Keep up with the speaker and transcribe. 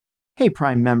Hey,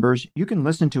 Prime members, you can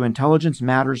listen to Intelligence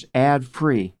Matters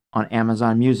ad-free on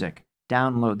Amazon Music.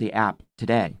 Download the app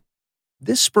today.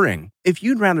 This spring, if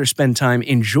you'd rather spend time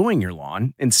enjoying your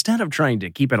lawn instead of trying to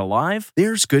keep it alive,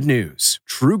 there's good news.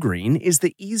 TruGreen is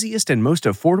the easiest and most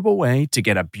affordable way to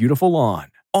get a beautiful lawn.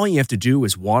 All you have to do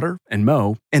is water and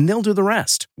mow, and they'll do the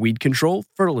rest. Weed control,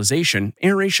 fertilization,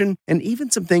 aeration, and even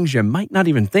some things you might not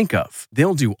even think of.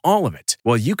 They'll do all of it,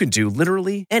 while you can do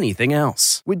literally anything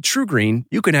else. With TruGreen,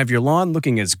 you can have your lawn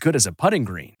looking as good as a putting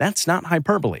green. That's not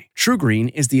hyperbole.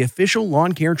 TruGreen is the official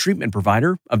lawn care treatment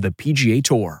provider of the PGA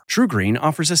Tour. TruGreen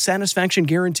offers a satisfaction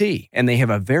guarantee, and they have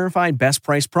a verified best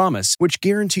price promise, which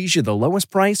guarantees you the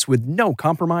lowest price with no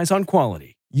compromise on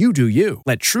quality. You do you.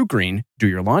 Let TruGreen do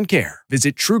your lawn care.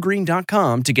 Visit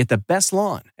TruGreen.com to get the best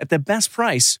lawn at the best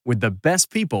price with the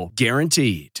best people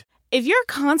guaranteed. If you're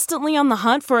constantly on the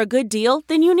hunt for a good deal,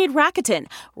 then you need Rakuten.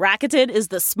 Rakuten is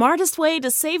the smartest way to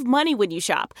save money when you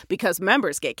shop because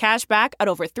members get cash back at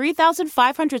over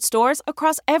 3,500 stores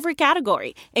across every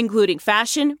category, including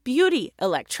fashion, beauty,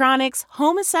 electronics,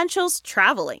 home essentials,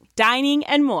 traveling, dining,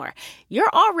 and more. You're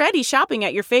already shopping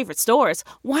at your favorite stores.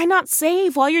 Why not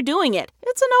save while you're doing it?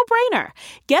 It's a no-brainer.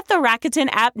 Get the Rakuten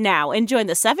app now and join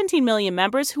the 17 million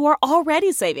members who are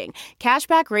already saving.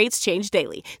 Cashback rates change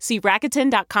daily. See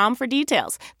Rakuten.com for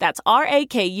details. That's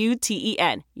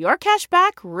Rakuten. Your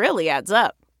cashback really adds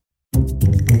up.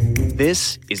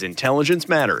 This is Intelligence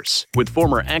Matters with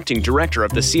former acting director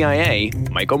of the CIA,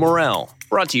 Michael Morell.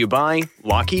 Brought to you by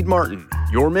Lockheed Martin.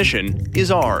 Your mission is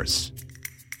ours.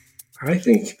 I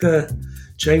think the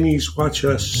Chinese watch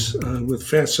us with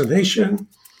fascination.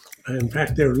 In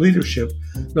fact, their leadership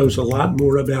knows a lot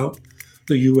more about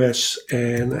the U.S.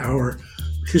 and our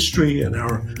history and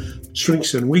our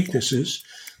strengths and weaknesses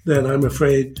than I'm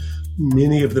afraid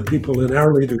many of the people in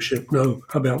our leadership know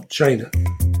about China.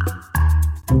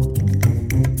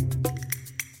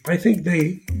 I think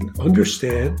they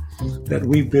understand that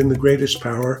we've been the greatest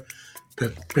power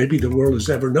that maybe the world has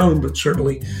ever known, but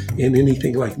certainly in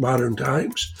anything like modern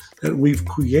times, that we've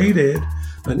created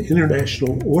an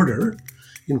international order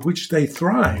in which they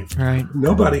thrive. Right.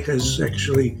 Nobody has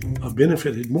actually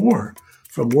benefited more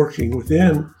from working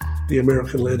within the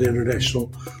American-led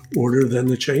international order than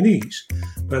the Chinese.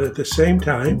 But at the same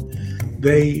time,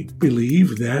 they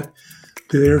believe that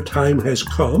their time has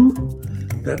come,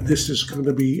 that this is going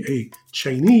to be a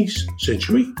Chinese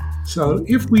century. So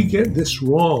if we get this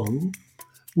wrong,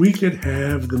 we could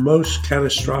have the most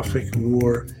catastrophic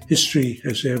war history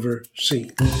has ever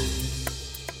seen.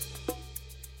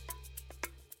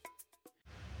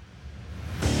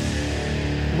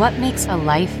 What makes a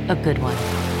life a good one?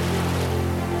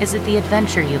 Is it the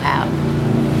adventure you have?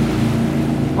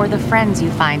 Or the friends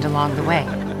you find along the way?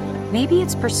 Maybe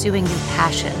it's pursuing your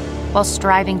passion while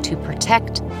striving to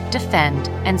protect, defend,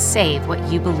 and save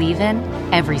what you believe in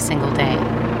every single day.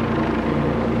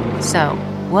 So,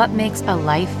 what makes a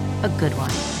life a good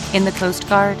one? In the Coast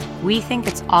Guard, we think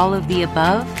it's all of the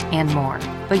above and more,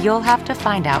 but you'll have to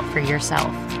find out for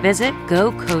yourself. Visit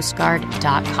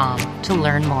gocoastguard.com to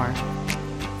learn more.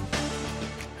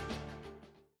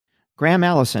 Graham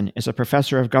Allison is a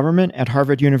professor of government at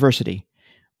Harvard University,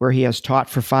 where he has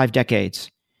taught for 5 decades.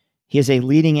 He is a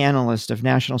leading analyst of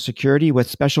national security with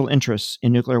special interests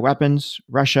in nuclear weapons,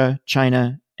 Russia,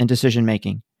 China, and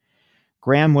decision-making.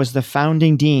 Graham was the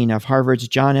founding dean of Harvard's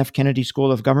John F. Kennedy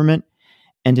School of Government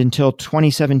and until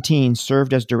 2017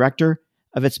 served as director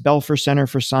of its Belfer Center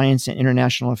for Science and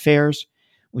International Affairs,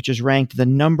 which is ranked the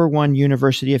 #1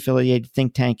 university-affiliated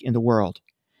think tank in the world.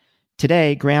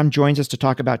 Today, Graham joins us to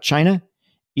talk about China,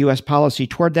 U.S. policy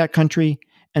toward that country,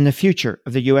 and the future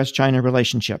of the U.S.-China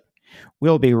relationship.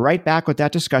 We'll be right back with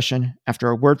that discussion after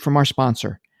a word from our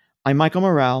sponsor. I'm Michael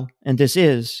Morell, and this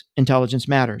is Intelligence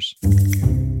Matters.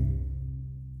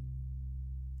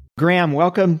 Graham,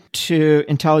 welcome to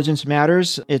Intelligence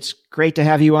Matters. It's great to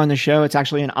have you on the show. It's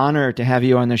actually an honor to have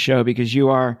you on the show because you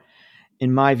are,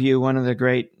 in my view, one of the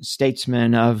great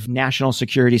statesmen of national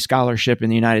security scholarship in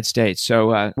the United States.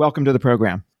 So welcome to the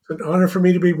program. It's an honor for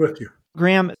me to be with you.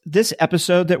 Graham, this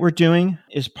episode that we're doing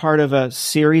is part of a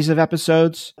series of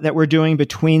episodes that we're doing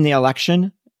between the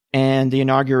election and the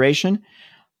inauguration.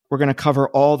 We're going to cover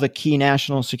all the key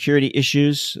national security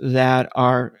issues that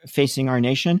are facing our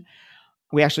nation.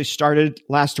 We actually started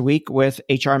last week with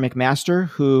H.R. McMaster,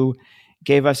 who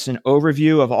gave us an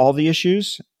overview of all the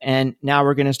issues, and now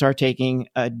we're going to start taking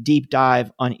a deep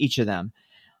dive on each of them.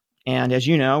 And as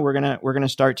you know, we're going to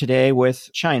start today with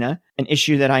China, an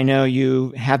issue that I know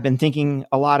you have been thinking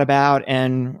a lot about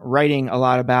and writing a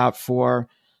lot about for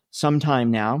some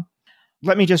time now.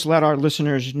 Let me just let our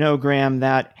listeners know, Graham,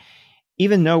 that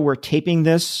even though we're taping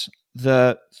this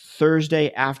the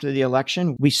Thursday after the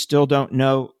election. We still don't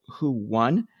know who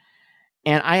won.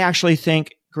 And I actually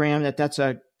think, Graham, that that's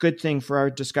a good thing for our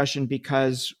discussion,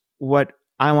 because what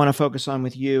I want to focus on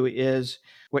with you is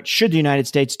what should the United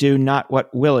States do, not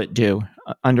what will it do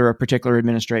under a particular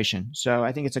administration. So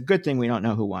I think it's a good thing we don't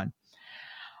know who won.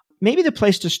 Maybe the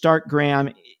place to start,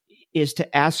 Graham, is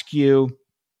to ask you,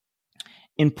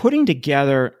 in putting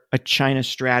together a China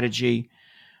strategy,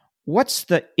 what's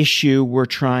the issue we're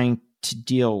trying to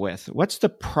deal with? What's the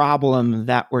problem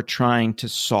that we're trying to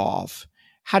solve?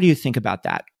 How do you think about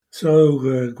that?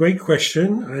 So, great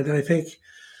question. And I think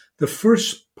the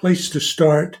first place to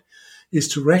start is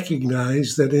to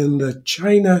recognize that in the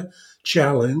China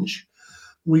challenge,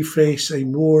 we face a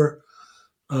more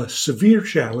severe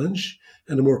challenge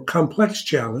and a more complex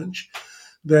challenge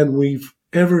than we've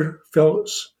ever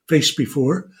faced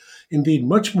before. Indeed,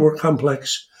 much more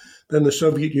complex than the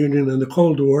Soviet Union and the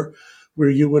Cold War, where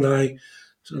you and I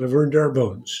sort of earned our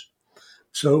bones.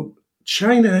 So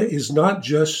China is not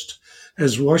just,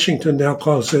 as Washington now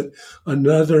calls it,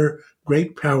 another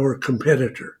great power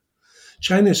competitor.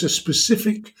 China is a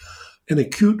specific and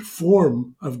acute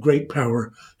form of great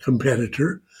power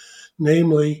competitor,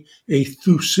 namely a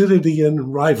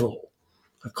Thucydidean rival,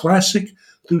 a classic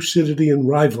Thucydidean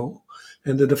rival.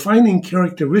 And the defining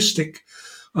characteristic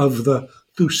of the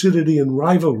Thucydidean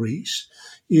rivalries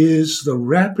is the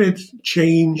rapid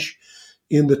change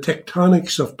in the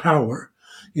tectonics of power,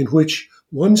 in which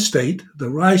one state, the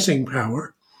rising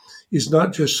power, is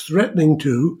not just threatening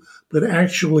to, but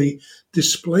actually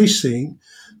displacing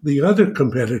the other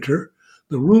competitor,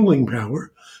 the ruling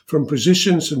power, from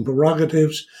positions and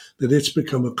prerogatives that it's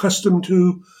become accustomed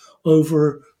to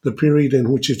over the period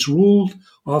in which it's ruled,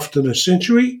 often a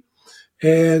century,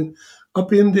 and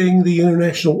upending the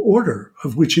international order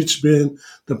of which it's been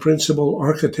the principal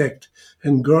architect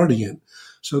and guardian.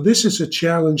 So this is a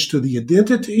challenge to the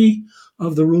identity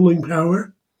of the ruling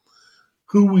power,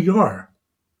 who we are.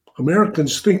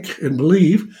 Americans think and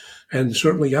believe, and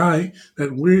certainly I,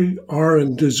 that we are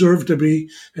and deserve to be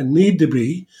and need to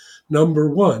be number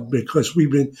one, because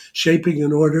we've been shaping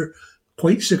an order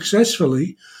quite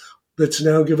successfully that's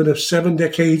now given us 7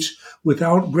 decades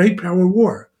without great power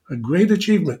war, a great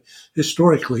achievement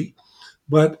historically.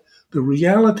 But the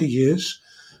reality is,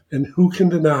 and who can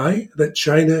deny, that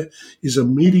China is a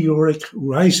meteoric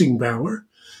rising power,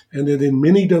 and that in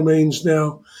many domains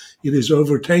now it has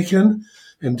overtaken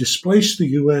and displaced the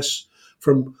U.S.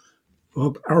 from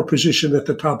our position at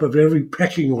the top of every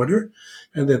pecking order,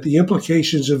 and that the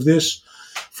implications of this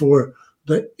for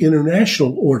the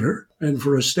international order and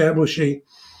for establishing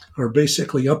or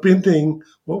basically upending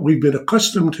what we've been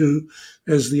accustomed to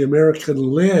as the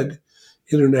American-led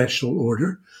international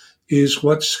order is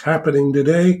what's happening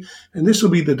today. And this will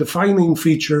be the defining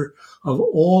feature of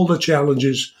all the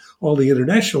challenges, all the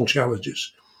international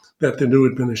challenges that the new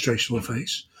administration will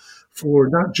face, for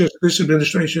not just this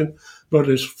administration, but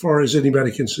as far as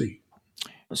anybody can see.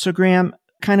 So, Graham,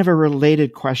 kind of a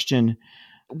related question.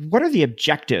 What are the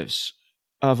objectives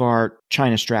of our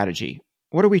China strategy?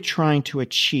 What are we trying to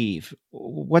achieve?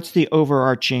 What's the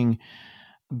overarching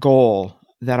goal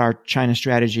that our China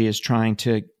strategy is trying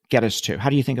to get us to? How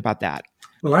do you think about that?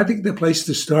 Well, I think the place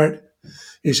to start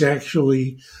is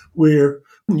actually where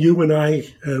you and I,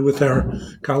 with our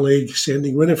colleague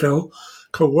Sandy Winnefeld,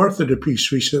 co-authored a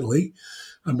piece recently,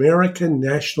 American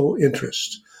National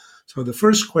Interest. So the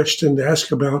first question to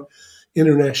ask about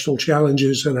international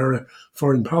challenges and our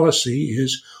foreign policy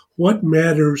is, what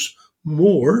matters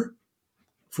more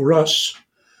for us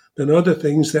than other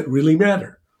things that really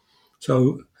matter?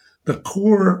 So the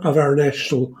core of our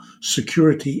national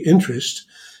security interest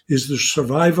is the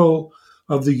survival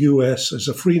of the U.S. as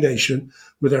a free nation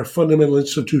with our fundamental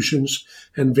institutions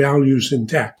and values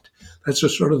intact. That's a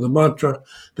sort of the mantra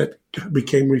that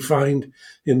became refined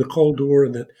in the Cold War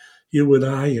and that you and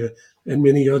I and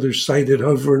many others cited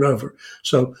over and over.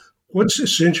 So what's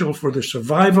essential for the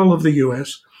survival of the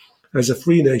U.S. as a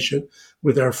free nation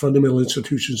with our fundamental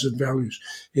institutions and values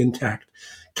intact?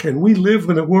 Can we live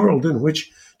in a world in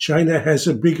which China has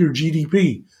a bigger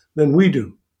GDP than we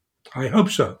do? I hope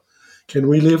so. Can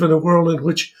we live in a world in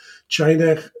which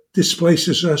China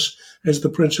displaces us as the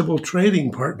principal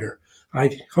trading partner?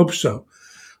 I hope so.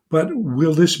 But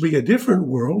will this be a different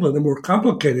world and a more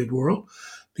complicated world?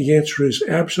 The answer is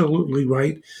absolutely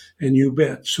right, and you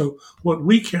bet. So what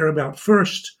we care about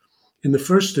first, in the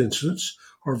first instance,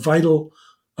 are vital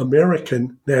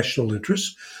American national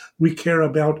interests. We care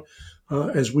about,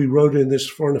 as we wrote in this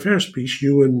foreign affairs piece,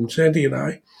 you and Sandy and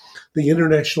I, the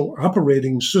international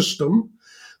operating system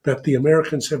that the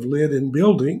Americans have led in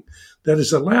building that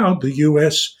has allowed the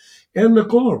U.S. and the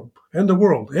globe and the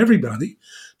world, everybody,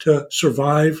 to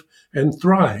survive and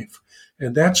thrive.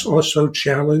 And that's also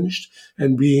challenged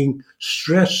and being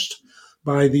stressed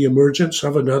by the emergence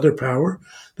of another power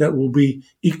that will be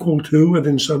equal to, and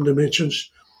in some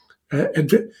dimensions,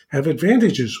 have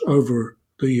advantages over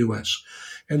the U.S.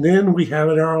 And then we have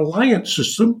our alliance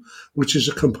system, which is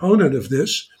a component of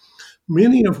this,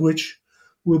 many of which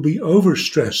will be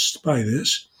overstressed by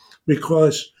this,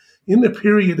 because in the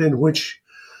period in which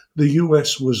the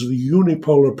U.S. was the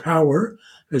unipolar power,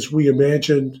 as we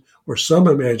imagined, or some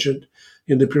imagined,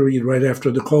 in the period right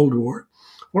after the Cold War,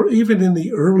 or even in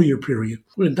the earlier period.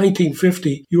 In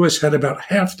 1950, U.S. had about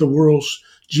half the world's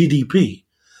GDP.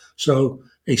 So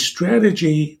a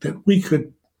strategy that we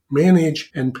could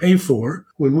manage and pay for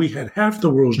when we had half the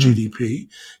world's GDP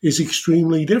is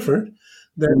extremely different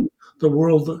than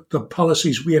the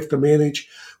policies we have to manage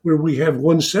where we have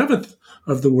 1/7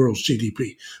 of the world's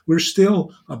GDP. We're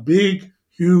still a big,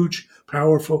 huge,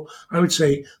 powerful, I would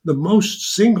say the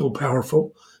most single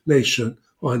powerful nation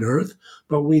on earth,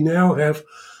 but we now have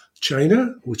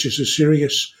China, which is a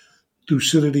serious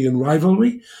Thucydidean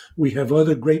rivalry. We have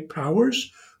other great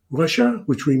powers, Russia,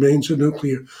 which remains a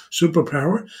nuclear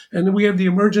superpower, and then we have the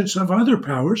emergence of other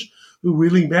powers who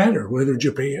really matter, whether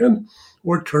Japan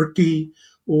or Turkey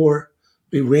or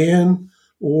Iran,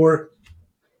 or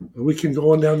we can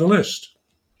go on down the list.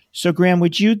 So, Graham,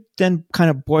 would you then kind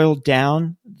of boil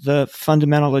down the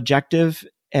fundamental objective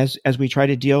as we try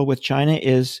to deal with China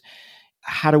is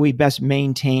how do we best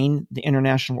maintain the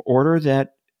international order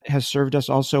that has served us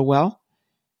all so well?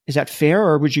 Is that fair,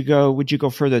 or would you go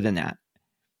further than that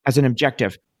as an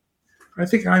objective? I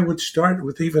think I would start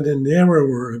with even a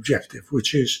narrower objective,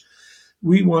 which is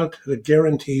we want to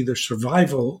guarantee the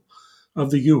survival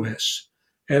of the U.S.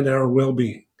 and our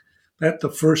well-being. That's the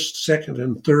first, second,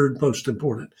 and third most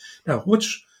important. Now,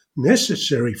 what's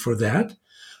necessary for that?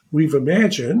 We've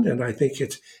imagined, and I think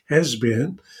it has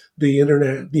been, the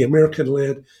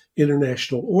American-led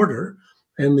international order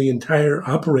and the entire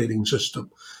operating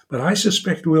system. But I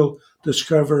suspect we'll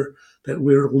discover that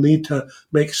we'll need to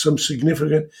make some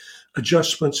significant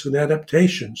adjustments and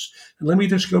adaptations. And let me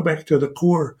just go back to the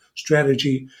core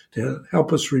strategy to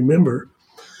help us remember.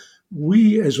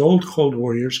 We, as old Cold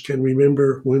Warriors, can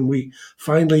remember when we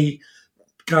finally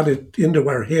got it into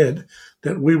our head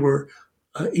that we were,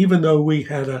 even though we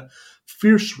had a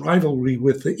fierce rivalry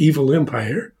with the evil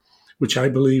empire, which I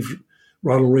believe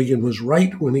Ronald Reagan was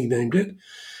right when he named it,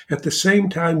 at the same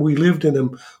time we lived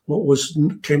in what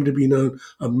came to be known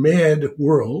a mad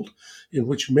world, in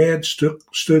which MAD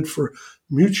stood for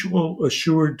mutual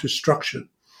assured destruction.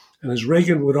 And as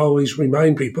Reagan would always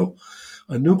remind people,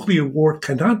 a nuclear war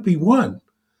cannot be won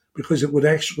because it would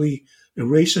actually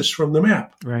erase us from the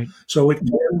map. Right. So it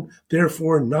can,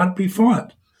 therefore, not be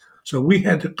fought. So we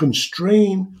had to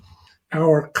constrain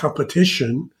our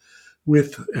competition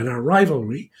and our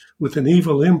rivalry with an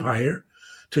evil empire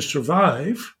to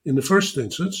survive in the first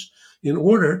instance in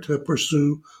order to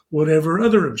pursue whatever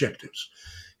other objectives.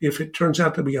 If it turns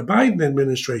out to be a Biden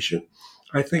administration,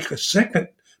 I think a second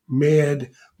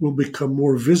MAD will become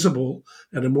more visible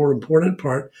and a more important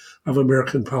part of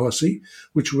American policy,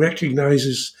 which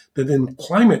recognizes that in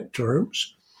climate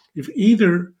terms, if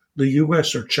either the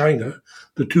U.S. or China,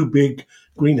 the two big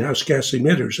greenhouse gas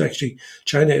emitters, actually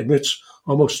China emits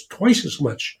almost twice as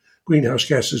much greenhouse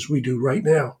gas as we do right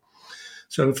now.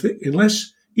 So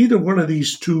unless either one of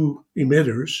these two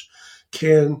emitters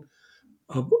can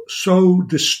so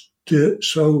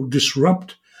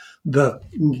disrupt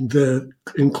the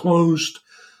enclosed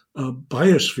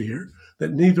biosphere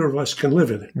that neither of us can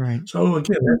live in it. Right. So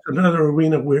again, that's another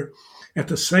arena where at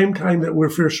the same time that we're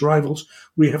fierce rivals,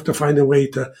 we have to find a way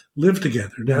to live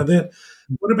together. Now then,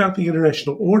 what about the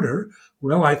international order?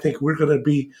 Well, I think we're going to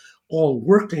be all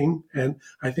working, and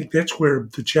I think that's where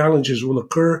the challenges will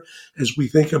occur as we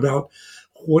think about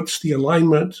what's the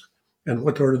alignment and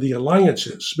what are the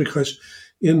alliances. Because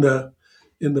in the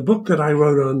book that I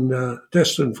wrote on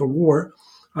Destined for War,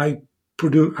 I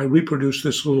reproduced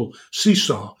this little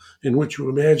seesaw in which you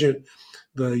imagine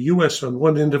the U.S. on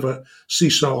one end of a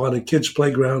seesaw on a kid's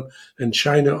playground and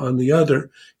China on the other,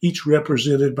 each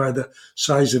represented by the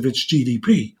size of its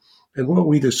GDP. And what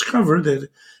we discovered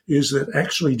is that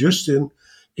actually just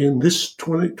in this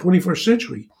 21st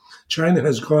century, China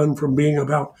has gone from being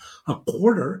about a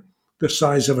quarter the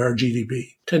size of our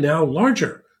GDP to now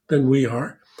larger than we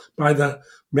are by the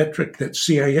metric that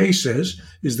CIA says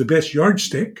is the best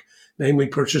yardstick, namely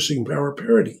purchasing power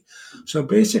parity. So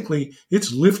basically,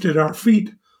 it's lifted our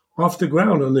feet off the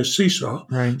ground on this seesaw.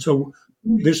 Right. So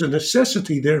there's a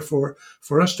necessity, therefore,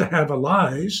 for us to have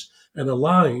allies and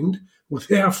aligned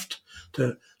have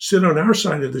to sit on our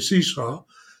side of the seesaw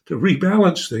to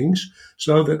rebalance things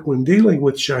so that when dealing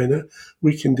with China,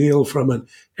 we can deal from an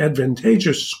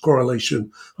advantageous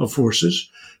correlation of forces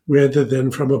rather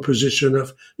than from a position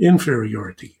of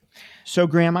inferiority. So,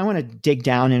 Graham, I want to dig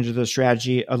down into the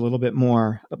strategy a little bit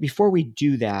more. But before we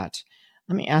do that,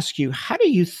 let me ask you, how do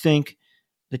you think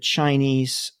the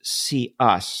Chinese see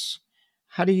us?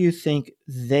 How do you think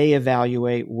they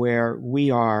evaluate where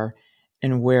we are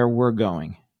and where we're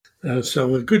going?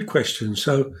 So a good question.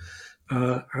 So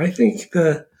I think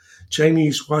the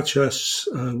Chinese watch us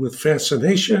with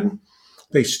fascination.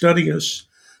 They study us.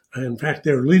 In fact,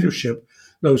 their leadership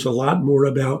knows a lot more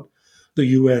about the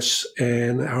U.S.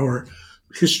 and our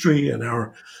history and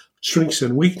our strengths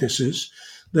and weaknesses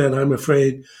than I'm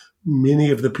afraid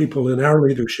many of the people in our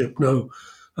leadership know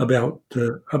about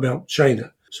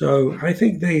China. So I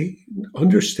think they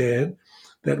understand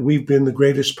that we've been the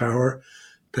greatest power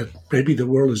that maybe the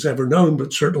world has ever known,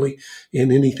 but certainly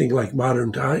in anything like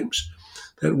modern times,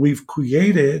 that we've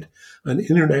created an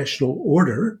international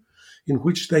order in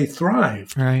which they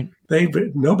thrive. Right.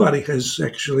 Nobody has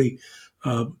actually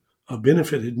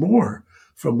benefited more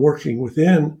from working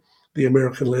within the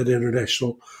American-led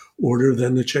international order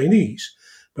than the Chinese.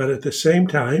 But at the same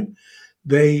time,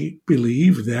 they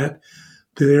believe that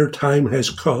their time has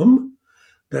come,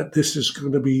 that this is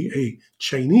going to be a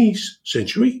Chinese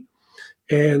century,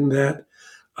 and that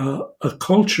a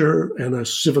culture and a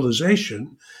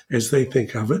civilization, as they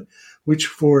think of it, which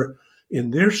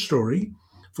in their story,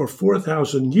 for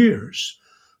 4,000 years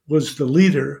was the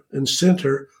leader and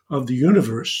center of the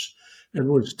universe and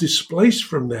was displaced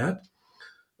from that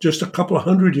just a couple of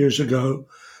hundred years ago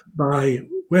by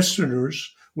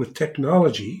Westerners with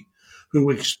technology who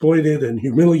exploited and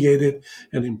humiliated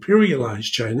and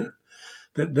imperialized China,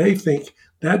 that they think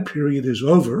that period is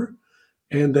over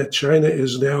and that China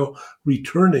is now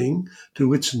returning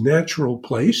to its natural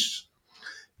place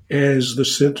as the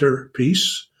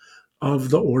centerpiece of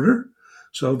the order.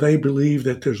 So they believe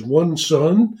that there's one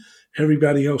sun,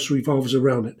 everybody else revolves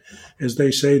around it. As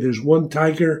they say, there's one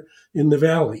tiger in the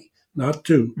valley, not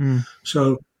two.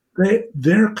 So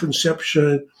their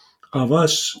conception of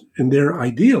us and their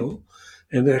ideal,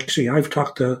 and actually I've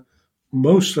talked to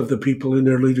most of the people in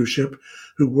their leadership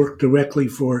who work directly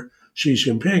for Xi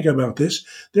Jinping about this,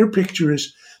 their picture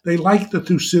is they like the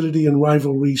Thucydidean and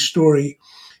rivalry story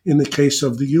in the case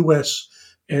of the U.S.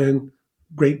 and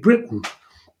Great Britain.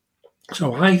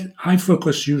 So I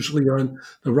focus usually on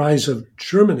the rise of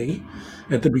Germany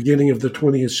at the beginning of the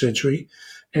 20th century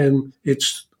and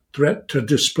its threat to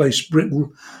displace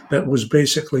Britain that was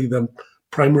basically the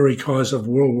primary cause of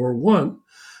World War I.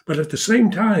 But at the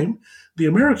same time, the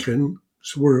Americans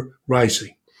were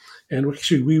rising. And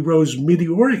actually, we rose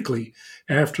meteorically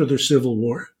after the Civil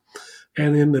War.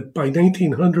 And by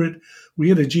 1900, we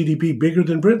had a GDP bigger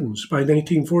than Britain's. By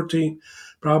 1914,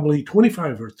 probably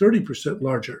 25 or 30%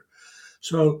 larger.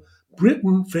 So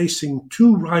Britain, facing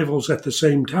two rivals at the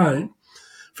same time,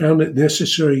 found it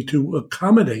necessary to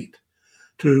accommodate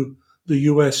to the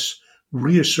U.S.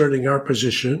 reasserting our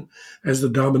position as the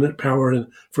dominant power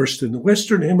first in the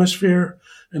Western Hemisphere,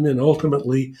 and then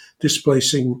ultimately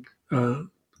displacing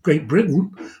Great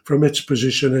Britain from its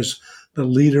position as the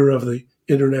leader of the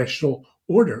international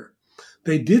order.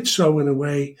 They did so in a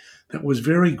way that was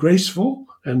very graceful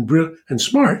and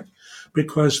smart,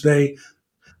 because they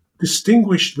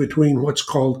distinguished between what's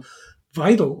called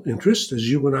vital interest, as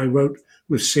you and I wrote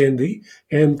with Sandy,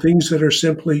 and things that are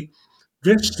simply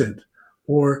vested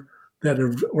or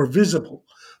visible.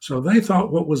 So they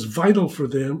thought what was vital for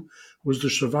them was the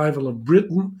survival of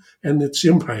Britain and its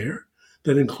empire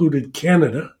that included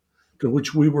Canada, to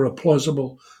which we were a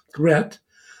plausible threat.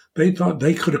 They thought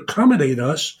they could accommodate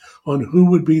us on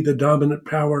who would be the dominant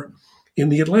power in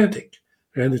the Atlantic.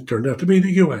 And it turned out to be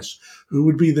the U.S. Who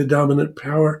would be the dominant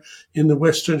power in the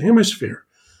Western Hemisphere?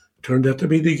 It turned out to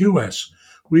be the U.S.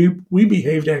 We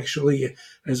behaved actually,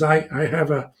 as I have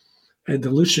a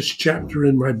delicious chapter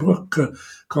in my book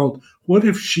called "What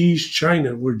If Xi's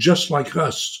China Were Just Like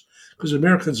Us?" Because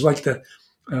Americans like to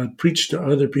preach to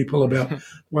other people about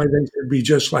why they should be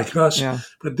just like us. Yeah.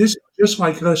 But this is just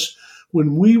like us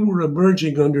when we were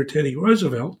emerging under Teddy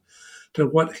Roosevelt to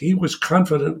what he was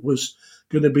confident was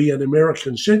going to be an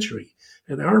American century.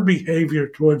 And our behavior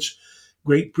towards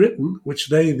Great Britain, which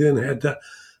they then had to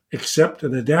accept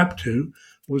and adapt to,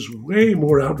 was way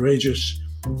more outrageous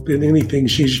than anything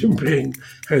Xi Jinping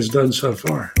has done so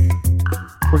far.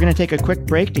 We're going to take a quick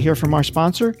break to hear from our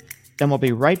sponsor. Then we'll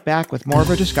be right back with more of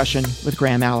our discussion with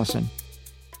Graham Allison.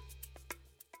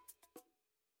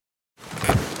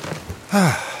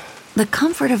 The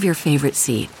comfort of your favorite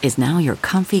seat is now your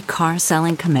comfy car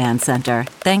selling command center,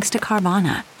 thanks to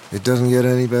Carvana. It doesn't get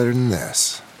any better than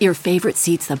this. Your favorite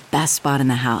seat's the best spot in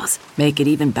the house. Make it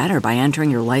even better by entering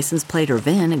your license plate or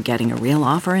VIN and getting a real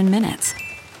offer in minutes.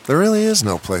 There really is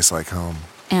no place like home.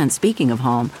 And speaking of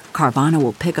home, Carvana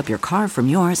will pick up your car from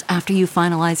yours after you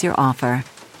finalize your offer.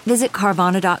 Visit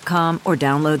Carvana.com or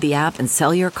download the app and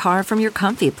sell your car from your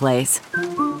comfy place.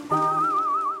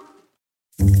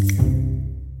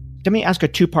 Let me ask a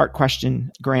two-part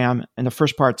question, Graham, and the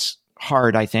first part's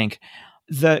hard, I think.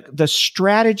 The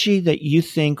strategy that you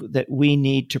think that we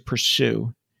need to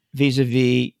pursue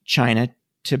vis-a-vis China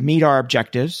to meet our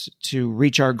objectives, to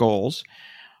reach our goals,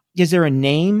 is there a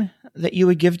name that you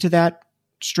would give to that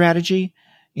strategy?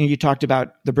 You talked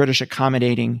about the British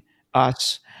accommodating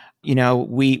us.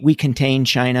 We contain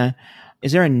China.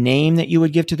 Is there a name that you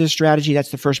would give to this strategy? That's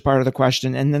the first part of the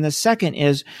question. And then the second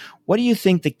is, what do you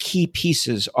think the key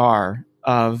pieces are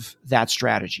of that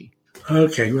strategy?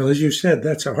 Okay, well, as you said,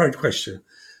 that's a hard question.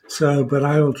 But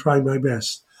I will try my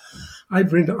best. I've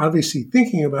been obviously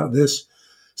thinking about this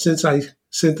since I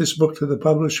sent this book to the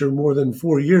publisher more than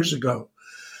 4 years ago.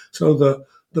 So the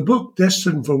book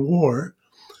Destined for War,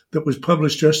 that was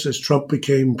published just as Trump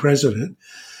became president,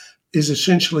 is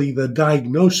essentially the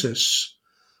diagnosis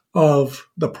of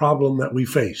the problem that we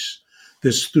face,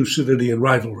 this Thucydides and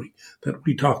rivalry that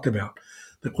we talked about.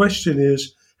 The question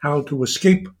is how to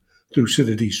escape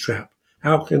Thucydides' trap.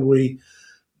 How can we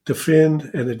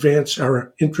defend and advance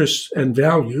our interests and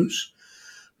values,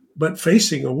 but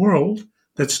facing a world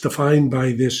that's defined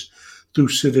by this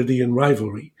Thucydidean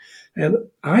rivalry? And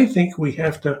I think we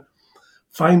have to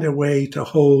find a way to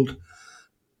hold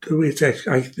to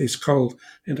it's called,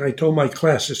 and I told my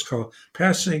class, it's called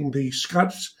Passing the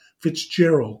Scott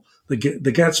Fitzgerald, the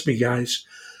Gatsby guys,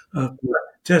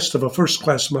 test of a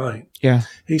first-class mind. Yeah.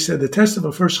 He said the test of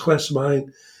a first-class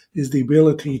mind is the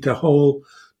ability to hold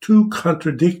two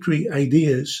contradictory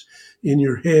ideas in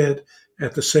your head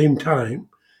at the same time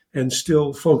and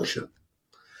still function.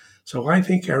 So I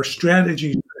think our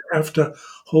strategies have to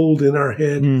hold in our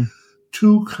head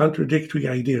two contradictory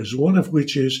ideas, one of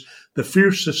which is the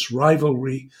fiercest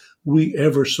rivalry we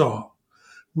ever saw.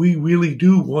 We really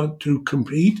do want to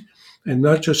compete, and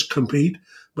not just compete,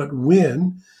 but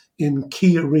win in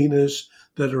key arenas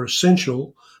that are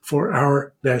essential for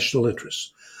our national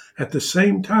interests. At the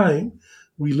same time,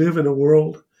 we live in a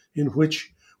world in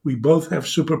which we both have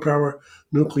superpower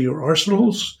nuclear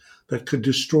arsenals that could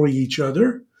destroy each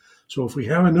other. So if we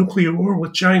have a nuclear war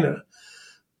with China,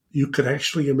 you could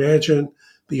actually imagine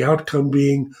the outcome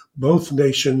being both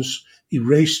nations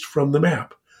erased from the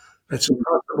map. That's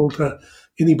impossible to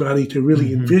anybody to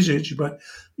really envisage, but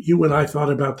you and I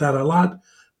thought about that a lot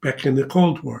back in the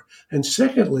Cold War. And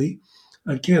secondly,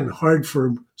 again, hard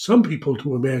for some people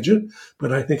to imagine,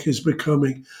 but I think is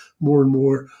becoming more and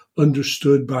more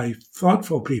understood by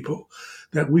thoughtful people,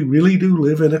 that we really do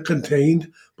live in a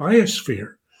contained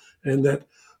biosphere, and that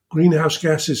greenhouse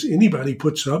gases anybody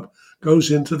puts up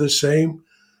goes into the same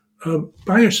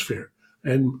biosphere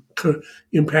and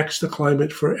impacts the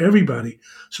climate for everybody.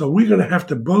 So we're going to have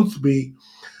to both be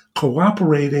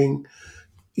cooperating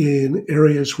in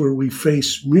areas where we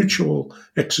face mutual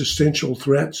existential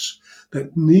threats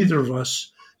that neither of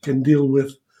us can deal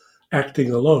with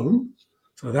acting alone.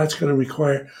 So that's going to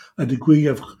require a degree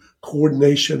of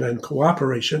coordination and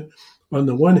cooperation on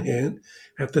the one hand.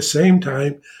 At the same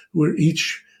time, we're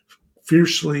each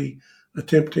fiercely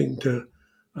attempting to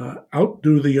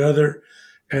outdo the other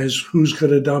as who's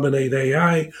going to dominate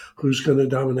AI, who's going to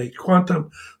dominate quantum,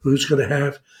 who's going to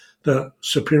have the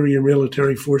superior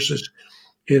military forces.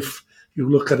 If you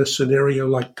look at a scenario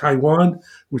like Taiwan,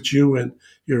 which you and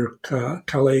your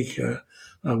colleague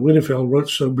Winnefeld wrote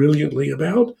so brilliantly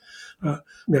about,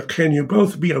 now can you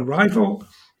both be a rival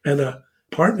and a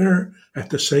partner at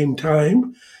the same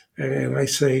time? And I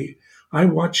say,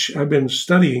 I've been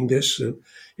studying this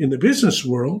in the business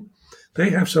world.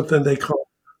 They have something they call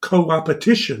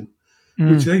co-opetition,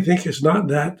 which they think is not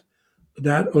that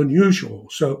unusual.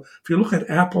 So if you look at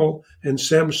Apple and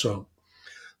Samsung,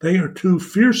 they are two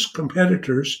fierce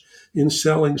competitors in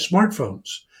selling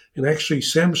smartphones. And actually,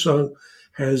 Samsung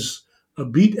has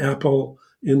beat Apple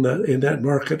in that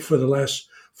market for the last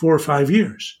 4 or 5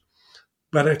 years.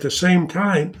 But at the same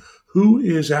time, who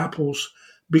is Apple's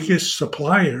biggest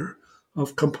supplier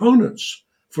of components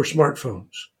for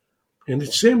smartphones? And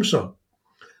it's Samsung.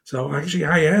 So actually,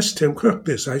 I asked Tim Cook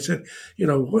this. I said,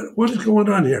 what is going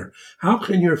on here? How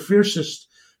can your fiercest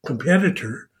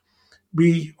competitor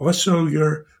be also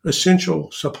your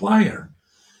essential supplier?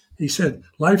 He said,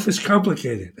 life is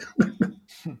complicated.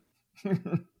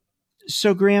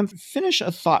 So, Graham, finish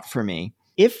a thought for me.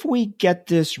 If we get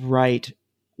this right,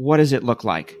 what does it look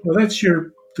like? Well, that's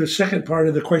the second part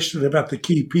of the question about the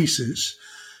key pieces.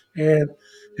 And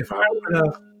if I were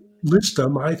to list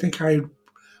them, I think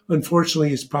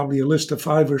unfortunately, it's probably a list of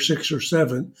 5 or 6 or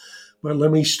 7, but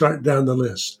let me start down the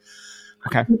list.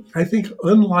 Okay. I think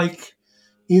unlike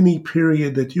any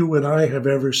period that you and I have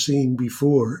ever seen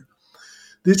before,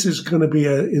 this is going to be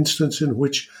an instance in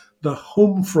which the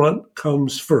home front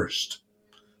comes first.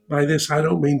 By this, I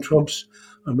don't mean Trump's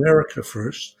America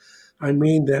first. I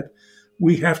mean that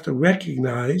we have to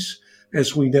recognize,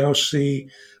 as we now see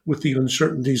with the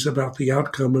uncertainties about the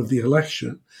outcome of the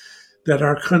election, that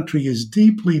our country is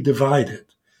deeply divided.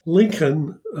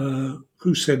 Lincoln,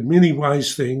 who said many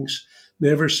wise things,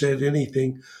 never said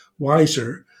anything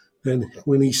wiser than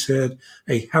when he said,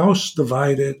 "A house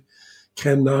divided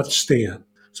cannot stand."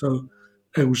 So,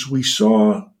 as we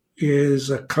saw, is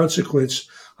a consequence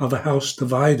of a house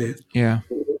divided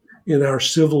in our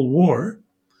Civil War,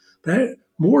 that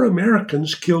more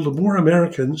Americans killed more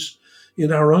Americans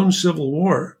in our own Civil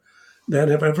War than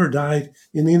have ever died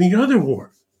in any other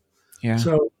war. Yeah.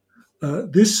 So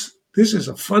this is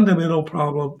a fundamental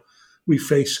problem we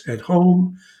face at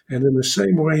home, and in the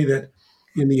same way that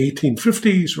in the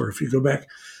 1850s, or if you go back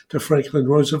to Franklin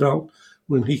Roosevelt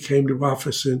when he came to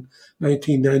office in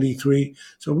 1993,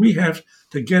 so we have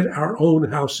to get our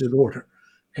own house in order.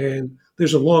 And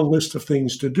there's a long list of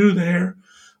things to do there.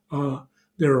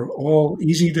 They're all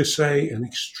easy to say and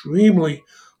extremely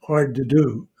hard to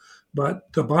do.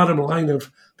 But the bottom line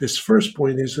of this first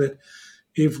point is that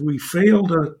if we fail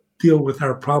to deal with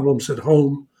our problems at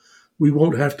home, we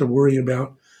won't have to worry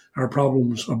about our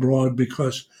problems abroad,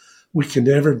 because we can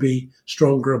never be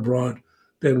stronger abroad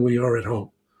than we are at home.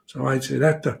 So I'd say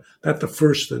that's the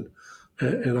first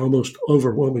and almost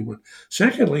overwhelming one.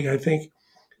 Secondly, I think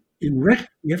you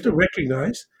have to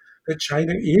recognize that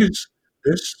China is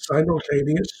this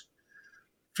simultaneous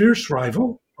fierce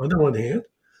rival on the one hand,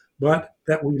 but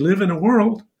that we live in a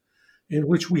world in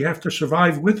which we have to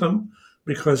survive with them,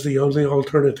 because the only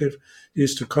alternative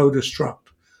is to co-destruct.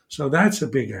 So that's a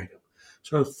big item.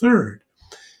 So third,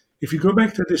 if you go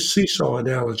back to this seesaw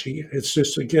analogy, it's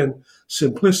just, again,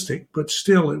 simplistic, but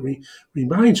still it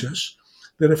reminds us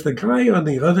that if the guy on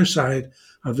the other side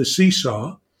of the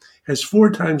seesaw has 4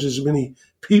 times as many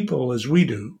people as we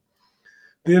do,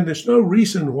 then there's no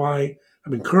reason why,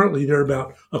 currently they're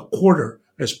about a quarter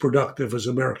as productive as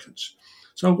Americans.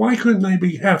 So why couldn't they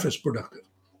be half as productive?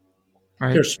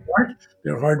 Right. They're smart,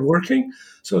 they're hardworking,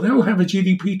 so they'll have a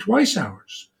GDP twice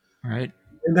ours. Right.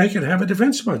 And they can have a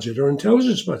defense budget or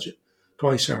intelligence budget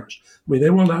twice ours.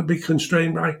 They will not be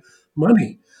constrained by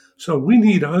money. So we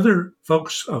need other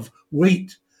folks of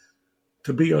weight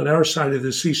to be on our side of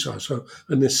the seesaw. So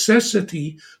a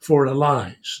necessity for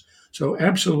allies. So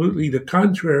absolutely the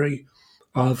contrary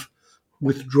of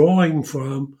withdrawing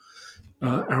from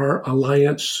our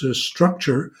alliance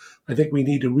structure. I think we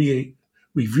need to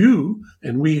review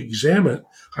and re-examine.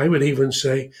 I would even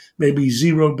say maybe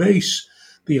zero base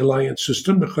the alliance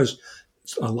system, because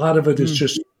a lot of it is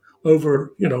just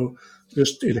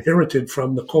just inherited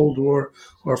from the Cold War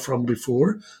or from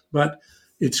before. But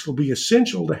it's going to be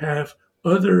essential to have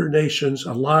other nations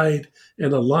allied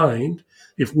and aligned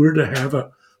if we're to have a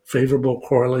favorable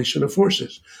correlation of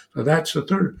forces. So that's the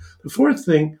third. The fourth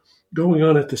thing going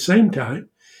on at the same time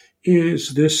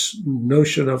is this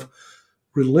notion of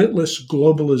relentless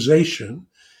globalization,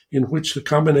 in which the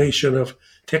combination of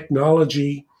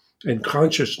technology and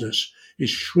consciousness is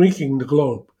shrinking the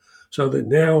globe, so that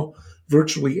now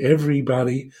virtually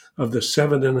everybody of the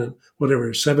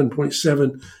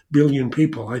 7.7 billion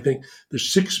people, I think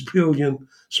there's 6 billion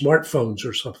smartphones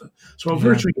or something. So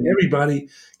virtually everybody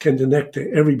can connect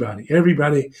to everybody.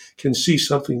 Everybody can see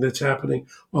something that's happening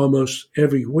almost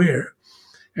everywhere.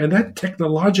 And that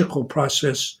technological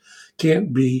process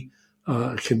can be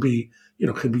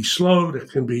slowed, it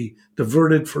can be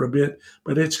diverted for a bit,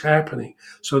 but it's happening.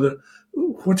 So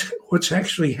what's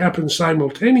actually happened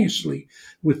simultaneously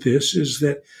with this is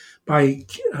that by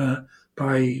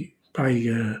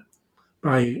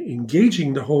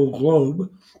engaging the whole globe,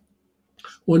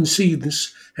 one has seen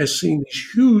these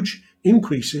huge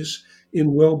increases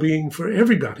in well-being for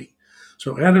everybody.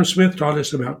 So Adam Smith taught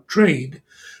us about trade,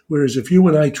 whereas if you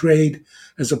and I trade,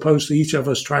 as opposed to each of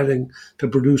us trying to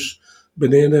produce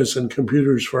bananas and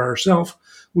computers for ourselves,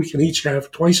 we can each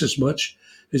have twice as much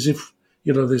as if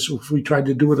we tried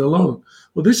to do it alone.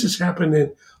 Well, this has happened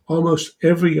in almost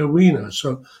every arena.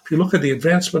 So if you look at the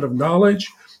advancement of knowledge,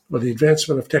 or the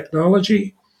advancement of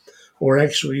technology, or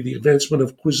actually the advancement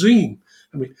of cuisine,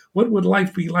 what would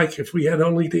life be like if we had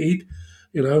only to eat,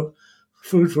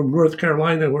 food from North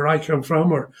Carolina, where I come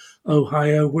from, or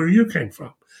Ohio, where you came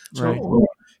from. So Right.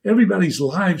 everybody's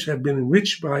lives have been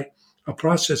enriched by a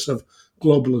process of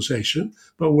globalization,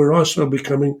 but we're also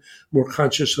becoming more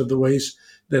conscious of the ways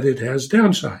that it has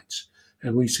downsides.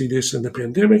 And we see this in the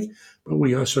pandemic, but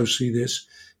we also see this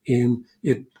in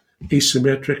it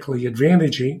asymmetrically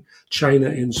advantaging China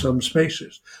in some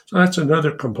spaces. So that's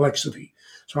another complexity.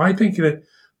 So I think that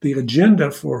the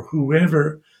agenda for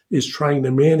whoever is trying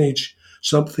to manage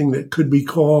something that could be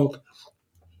called,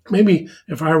 maybe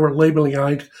if I were labeling,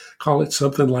 I'd call it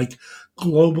something like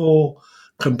global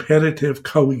competitive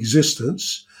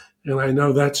coexistence. And I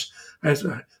know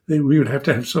we would have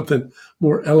to have something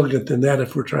more elegant than that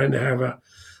if we're trying to have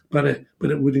but it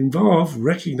would involve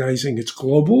recognizing it's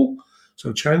global.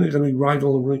 So China is going to be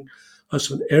rivaling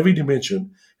us in every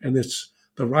dimension, and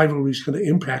the rivalry is going to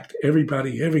impact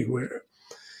everybody everywhere.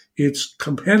 It's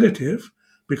competitive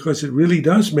because it really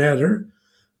does matter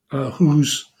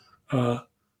who's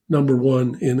number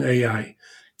one in AI,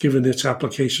 given its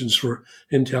applications for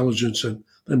intelligence and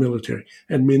the military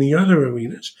and many other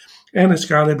arenas. And it's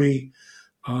got to be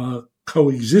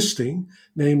coexisting,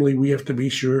 namely, we have to be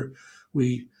sure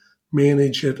we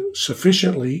manage it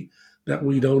sufficiently that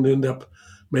we don't end up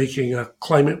making a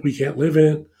climate we can't live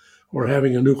in or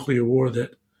having a nuclear war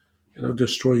that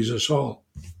destroys us all.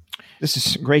 This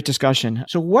is a great discussion.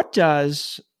 So what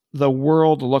does the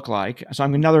world look like? So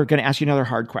I'm going to ask you another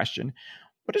hard question.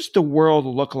 What does the world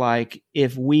look like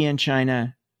if we in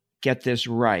China get this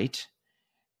right?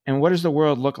 And what does the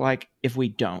world look like if we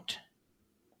don't?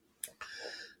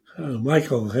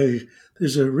 Michael, hey,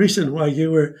 there's a reason why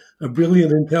you were a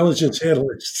brilliant intelligence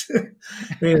analyst.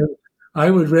 And I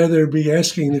would rather be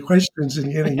asking the questions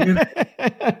and getting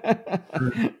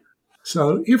it.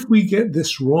 So if we get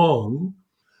this wrong,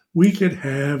 we could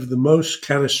have the most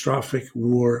catastrophic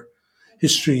war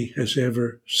history has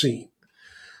ever seen.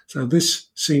 So this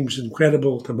seems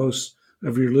incredible to most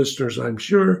of your listeners, I'm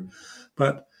sure.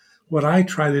 But what I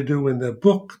try to do in the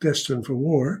book, Destined for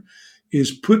War,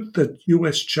 is put the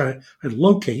U.S.-China, and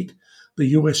locate the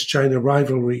U.S.-China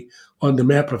rivalry on the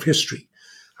map of history.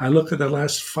 I look at the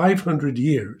last 500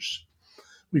 years.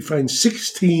 We find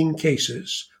 16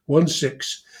 cases,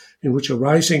 1/6, in which a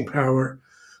rising power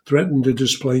threatened to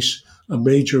displace a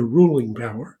major ruling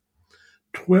power.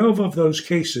 12 of those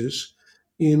cases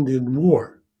end in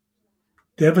war,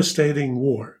 devastating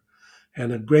war.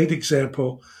 And a great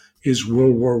example is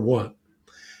World War I.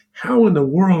 How in the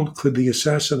world could the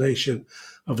assassination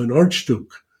of an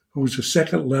archduke, who was a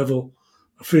second-level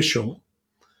official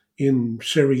in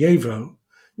Sarajevo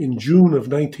in June of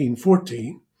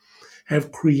 1914,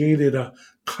 have created a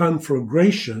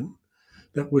conflagration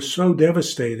that was so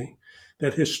devastating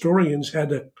that historians had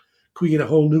to create a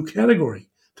whole new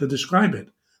category to describe it.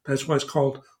 That's why it's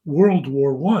called World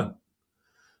War I.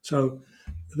 So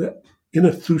in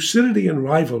a Thucydidean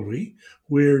rivalry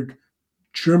where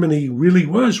Germany really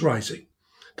was rising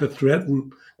to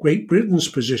threaten Great Britain's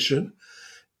position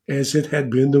as it had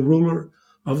been the ruler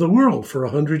of the world for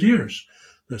 100 years.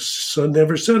 The sun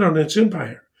never set on its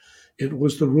empire. It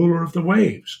was the ruler of the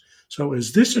waves. So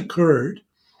as this occurred,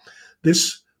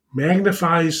 this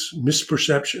magnifies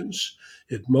misperceptions,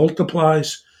 it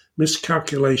multiplies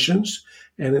miscalculations,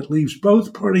 and it leaves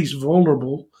both parties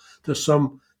vulnerable to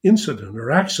some incident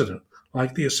or accident,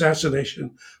 like the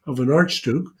assassination of an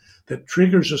archduke, that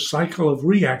triggers a cycle of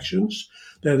reactions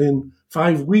that in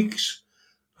 5 weeks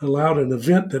allowed an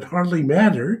event that hardly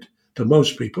mattered to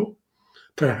most people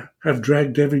to have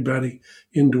dragged everybody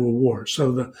into a war.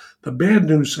 So the bad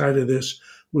news side of this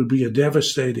would be a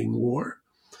devastating war.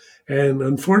 And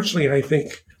unfortunately, I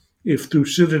think if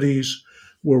Thucydides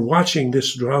were watching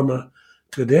this drama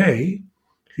today,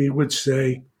 he would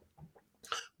say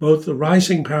both the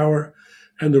rising power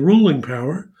and the ruling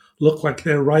power look like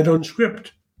they're right on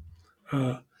script.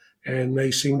 And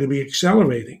they seem to be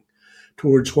accelerating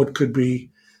towards what could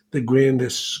be the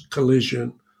grandest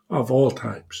collision of all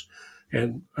times.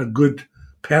 And a good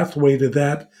pathway to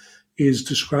that is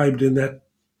described in that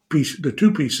piece, the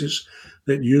 2 pieces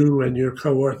that you and your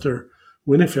co-author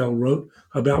Winnefeld wrote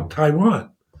about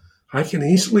Taiwan. I can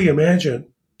easily imagine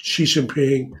Xi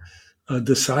Jinping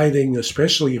deciding,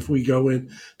 especially if we go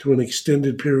into an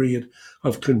extended period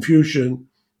of confusion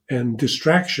and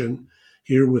distraction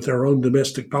here with our own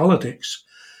domestic politics,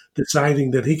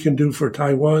 deciding that he can do for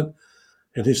Taiwan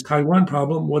and his Taiwan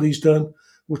problem what he's done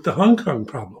with the Hong Kong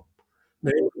problem.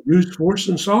 They use force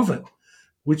and solve it,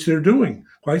 which they're doing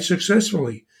quite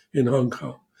successfully in Hong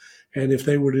Kong. And if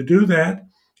they were to do that,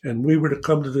 and we were to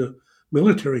come to the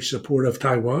military support of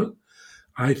Taiwan,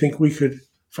 I think we could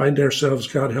find ourselves,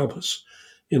 God help us,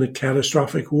 in a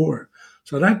catastrophic war.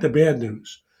 So that's the bad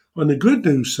news. On the good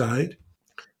news side,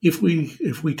 if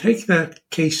we take that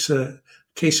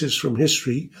cases from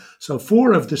history, so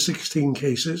 4 of the 16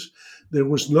 cases, there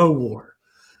was no war.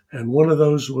 And one of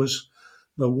those was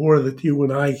the war that you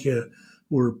and I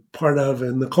were part of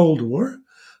in the Cold War,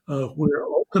 where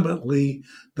ultimately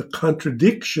the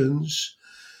contradictions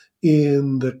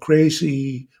in the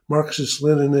crazy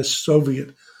Marxist-Leninist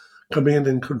Soviet command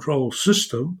and control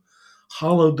system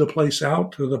hollowed the place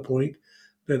out to the point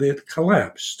that it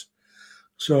collapsed.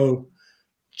 So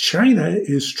China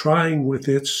is trying with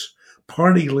its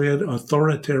party-led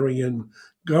authoritarian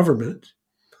government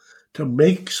to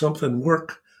make something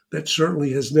work that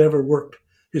certainly has never worked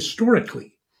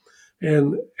historically.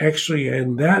 And actually,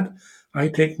 and that I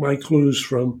take my clues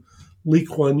from Lee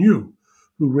Kuan Yew,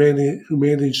 who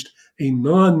managed a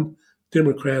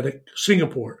non-democratic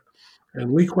Singapore.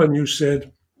 And Lee Kuan Yew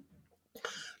said,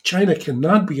 China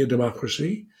cannot be a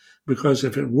democracy because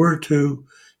if it were to,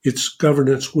 its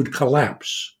governance would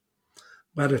collapse.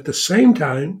 But at the same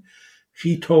time,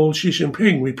 he told Xi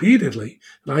Jinping repeatedly,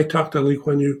 and I talked to Lee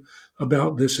Kuan Yew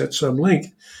about this at some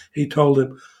length, he told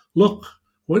him, look,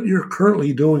 what you're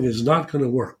currently doing is not going to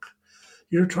work.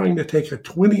 You're trying to take a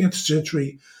 20th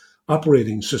century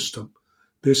operating system,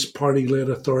 this party-led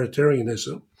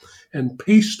authoritarianism, and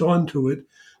paste onto it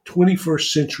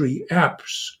 21st century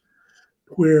apps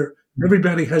where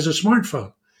everybody has a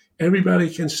smartphone. Everybody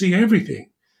can see everything.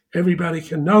 Everybody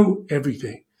can know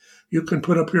everything. You can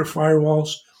put up your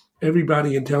firewalls.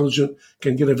 Everybody intelligent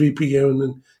can get a VPN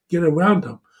and get around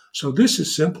them. So this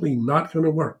is simply not going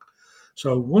to work.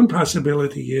 So one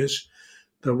possibility is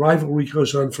the rivalry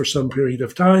goes on for some period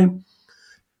of time.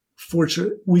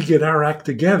 Fortunately, we get our act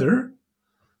together,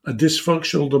 a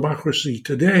dysfunctional democracy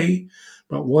today,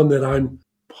 but one that I'm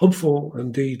hopeful,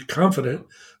 indeed confident,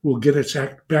 will get its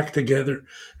act back together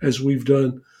as we've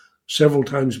done several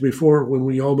times before when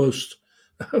we almost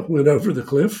went over the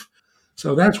cliff.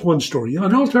 So that's one story.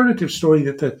 An alternative story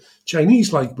that the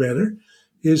Chinese like better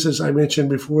is, as I mentioned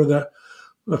before, the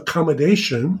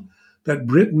accommodation that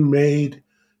Britain made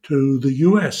to the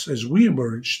U.S. as we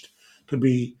emerged to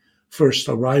be first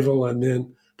a rival and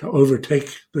then to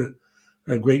overtake the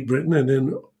Great Britain and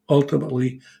then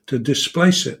ultimately to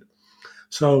displace it.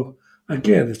 So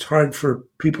again, it's hard for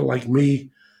people like me,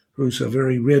 who's a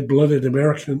very red-blooded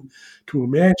American, to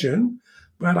imagine,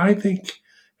 but I think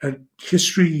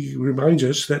history reminds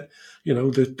us that,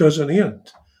 that doesn't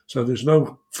end. So there's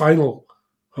no final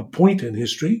point in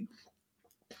history.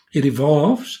 It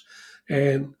evolves,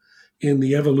 and in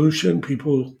the evolution,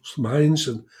 people's minds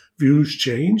and views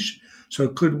change. So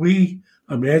could we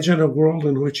imagine a world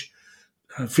in which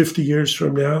 50 years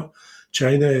from now,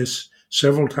 China is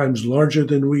several times larger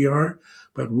than we are,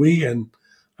 but we and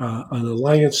an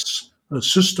alliance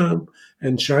system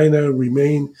and China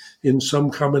remain in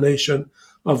some combination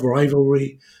of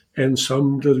rivalry and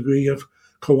some degree of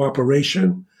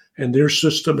cooperation, and their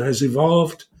system has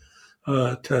evolved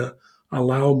to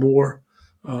allow more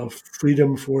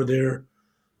freedom for their,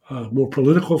 more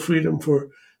political freedom for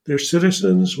their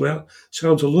citizens? Well,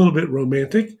 sounds a little bit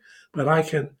romantic, but I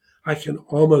can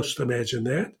almost imagine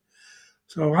that.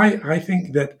 So I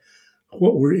think that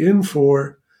what we're in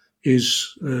for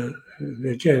is,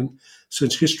 again,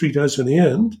 since history doesn't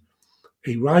end,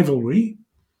 a rivalry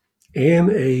and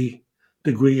a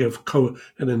degree of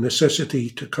and a necessity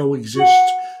to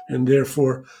coexist and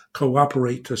therefore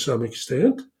cooperate to some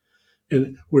extent,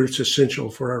 and where it's essential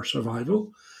for our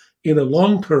survival, in a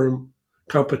long-term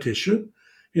competition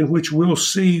in which we'll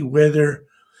see whether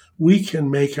we can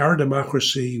make our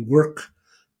democracy work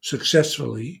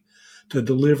successfully to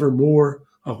deliver more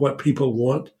of what people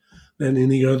want than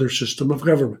any other system of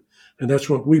government. And that's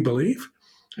what we believe.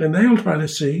 And they'll try to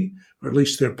see, or at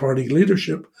least their party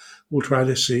leadership will try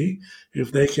to see,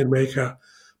 if they can make a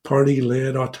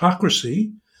party-led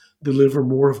autocracy deliver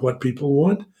more of what people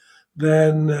want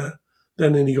than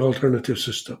any alternative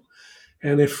system.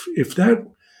 And if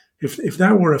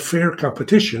that were a fair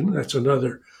competition, that's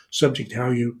another subject,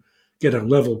 how you get a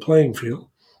level playing field.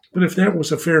 But if that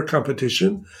was a fair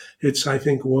competition, it's, I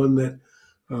think, one that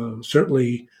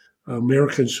certainly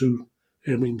Americans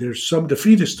there's some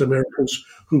defeatist Americans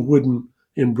who wouldn't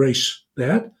embrace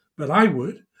that, but I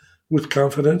would, with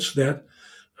confidence that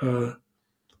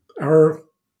our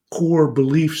core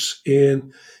beliefs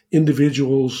in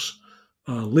individuals'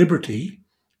 liberty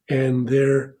and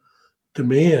their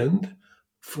demand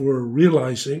for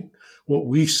realizing what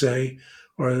we say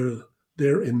are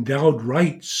their endowed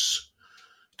rights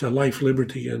to life,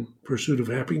 liberty, and pursuit of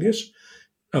happiness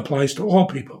applies to all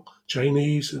people,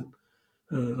 Chinese and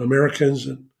Americans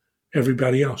and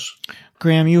everybody else.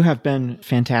 Graham, you have been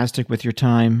fantastic with your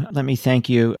time. Let me thank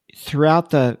you. Throughout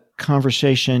the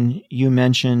conversation, you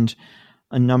mentioned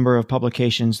a number of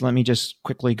publications. Let me just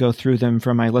quickly go through them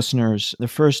for my listeners. The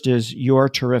first is your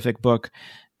terrific book,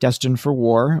 Destined for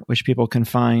War, which people can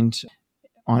find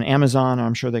on Amazon.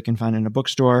 I'm sure they can find it in a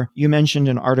bookstore. You mentioned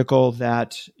an article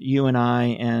that you and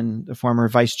I and the former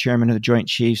vice chairman of the Joint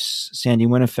Chiefs, Sandy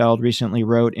Winnefeld, recently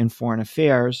wrote in Foreign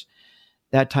Affairs.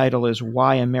 That title is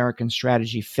Why American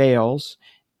Strategy Fails,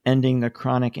 Ending the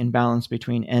Chronic Imbalance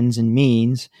Between Ends and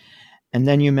Means. And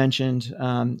then you mentioned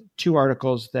two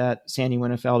articles that Sandy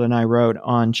Winnefeld and I wrote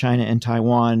on China and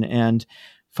Taiwan, and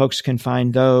folks can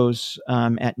find those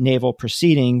at Naval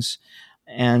Proceedings.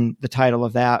 And the title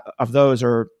of those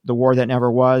are The War That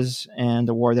Never Was and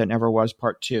The War That Never Was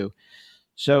Part 2.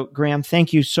 So, Graham,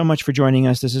 thank you so much for joining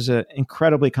us. This is an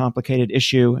incredibly complicated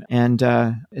issue, and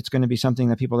it's going to be something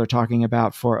that people are talking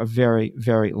about for a very,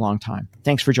 very long time.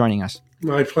 Thanks for joining us.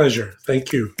 My pleasure.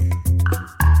 Thank you.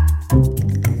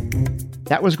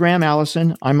 That was Graham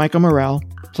Allison. I'm Michael Morell.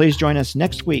 Please join us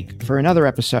next week for another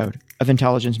episode of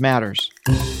Intelligence Matters.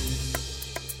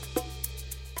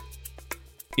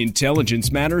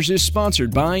 Intelligence Matters is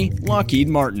sponsored by Lockheed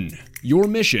Martin. Your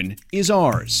mission is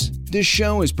ours. This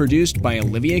show is produced by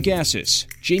Olivia Gassis,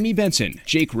 Jamie Benson,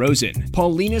 Jake Rosen,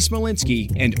 Paulina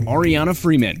Smolinski, and Ariana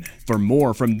Freeman. For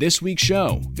more from this week's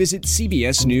show, visit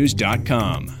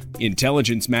cbsnews.com.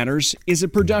 Intelligence Matters is a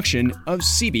production of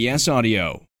CBS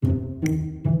Audio.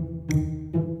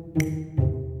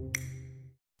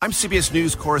 I'm CBS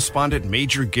News correspondent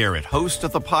Major Garrett, host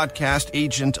of the podcast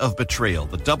Agent of Betrayal,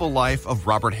 The Double Life of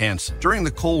Robert Hanssen. During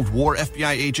the Cold War,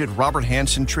 FBI agent Robert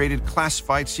Hanssen traded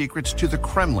classified secrets to the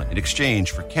Kremlin in exchange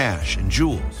for cash and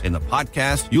jewels. In the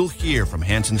podcast, you'll hear from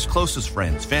Hanssen's closest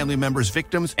friends, family members,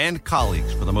 victims, and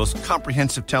colleagues for the most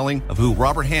comprehensive telling of who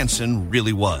Robert Hanssen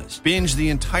really was. Binge the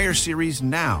entire series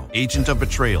now. Agent of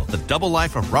Betrayal, The Double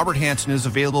Life of Robert Hanssen is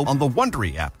available on the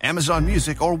Wondery app, Amazon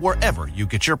Music, or wherever you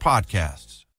get your podcasts.